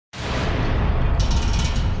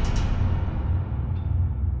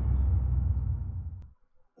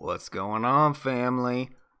What's going on, family?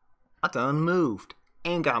 I done moved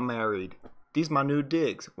and got married. These my new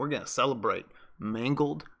digs. We're gonna celebrate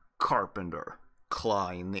Mangled Carpenter, Claw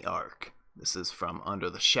in the Ark. This is from Under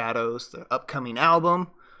the Shadows, their upcoming album.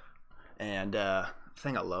 And the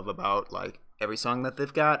thing I love about like every song that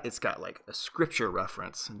they've got, it's got like a scripture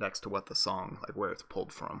reference next to what the song, like where it's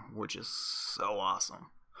pulled from, which is so awesome.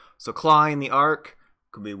 So Claw in the Ark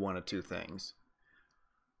could be one of two things.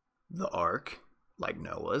 The Ark, like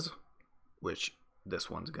Noah's, which this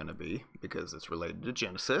one's gonna be because it's related to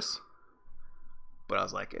Genesis. But I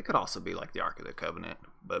was like, it could also be like the Ark of the Covenant.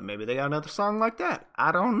 But maybe they got another song like that.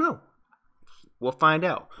 I don't know. We'll find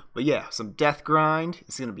out. But yeah, some Deathgrind.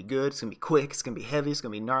 It's gonna be good. It's gonna be quick. It's gonna be heavy. It's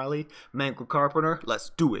gonna be gnarly. Mangled Carpenter.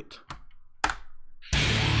 Let's do it.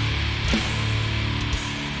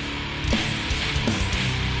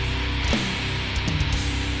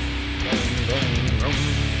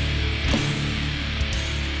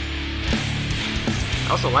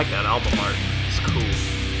 I also like that album art. It's cool.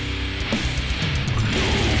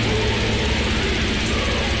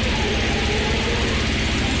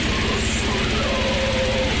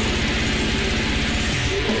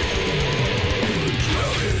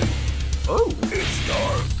 Oh! It's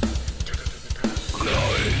dark.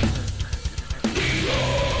 Glowing.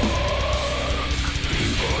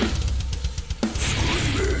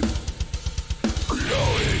 Screaming.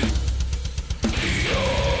 Glowing.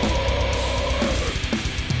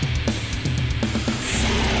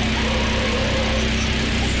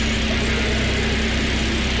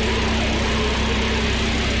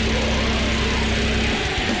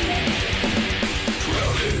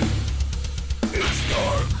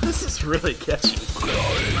 This is really catchy.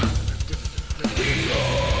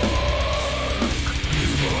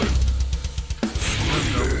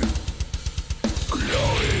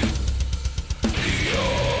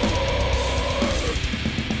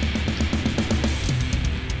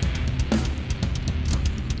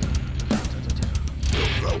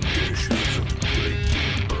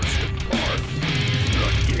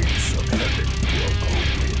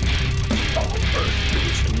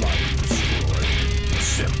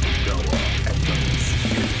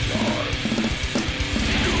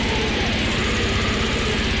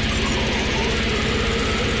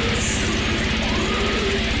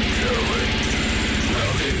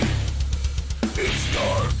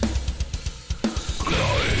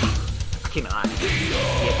 I cannot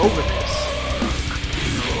get over this.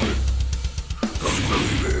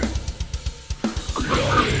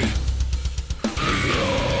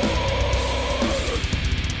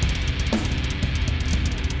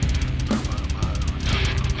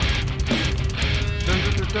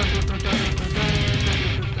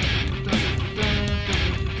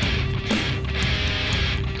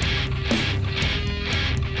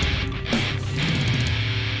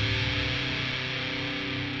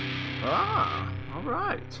 All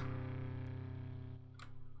right.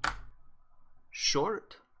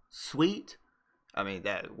 Short, sweet. I mean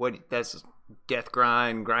that's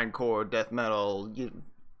Deathgrind, grindcore, death metal.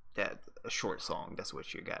 That a short song. That's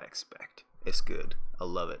what you gotta expect. It's good. I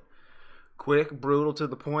love it. Quick, brutal, to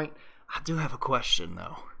the point. I do have a question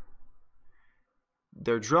though.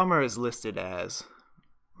 Their drummer is listed as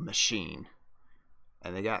Machine,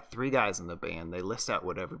 and they got 3 guys in the band. They list out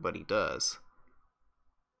what everybody does.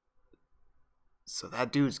 So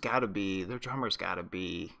that dude's gotta be, their drummer's gotta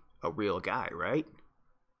be a real guy, right?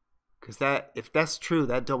 Because that, if that's true,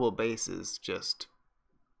 that double bass is just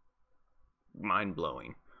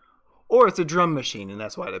mind-blowing. Or it's a drum machine, and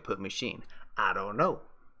that's why they put machine. I don't know.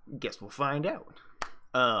 Guess we'll find out.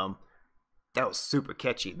 That was super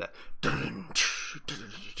catchy. That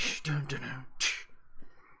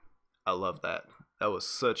I love that. That was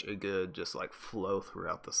such a good, just like flow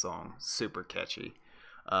throughout the song. Super catchy.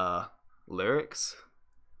 Lyrics,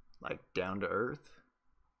 like down to earth,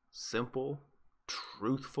 simple,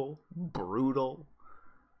 truthful, brutal.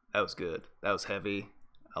 That was good. That was heavy.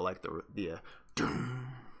 I like the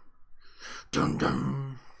dun, dun,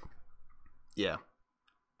 dun. Yeah,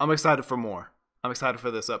 I'm excited for more. I'm excited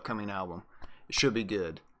for this upcoming album. It should be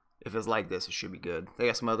good. If it's like this, it should be good. They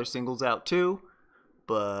got some other singles out too,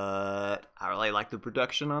 but I really like the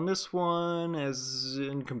production on this one as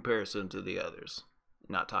in comparison to the others.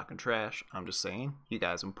 Not talking trash. I'm just saying you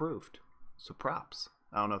guys improved. So props.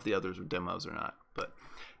 I don't know if the others were demos or not, but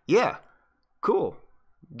yeah, cool.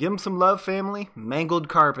 Give them some love, family. Mangled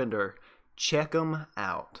Carpenter. Check them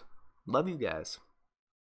out. Love you guys.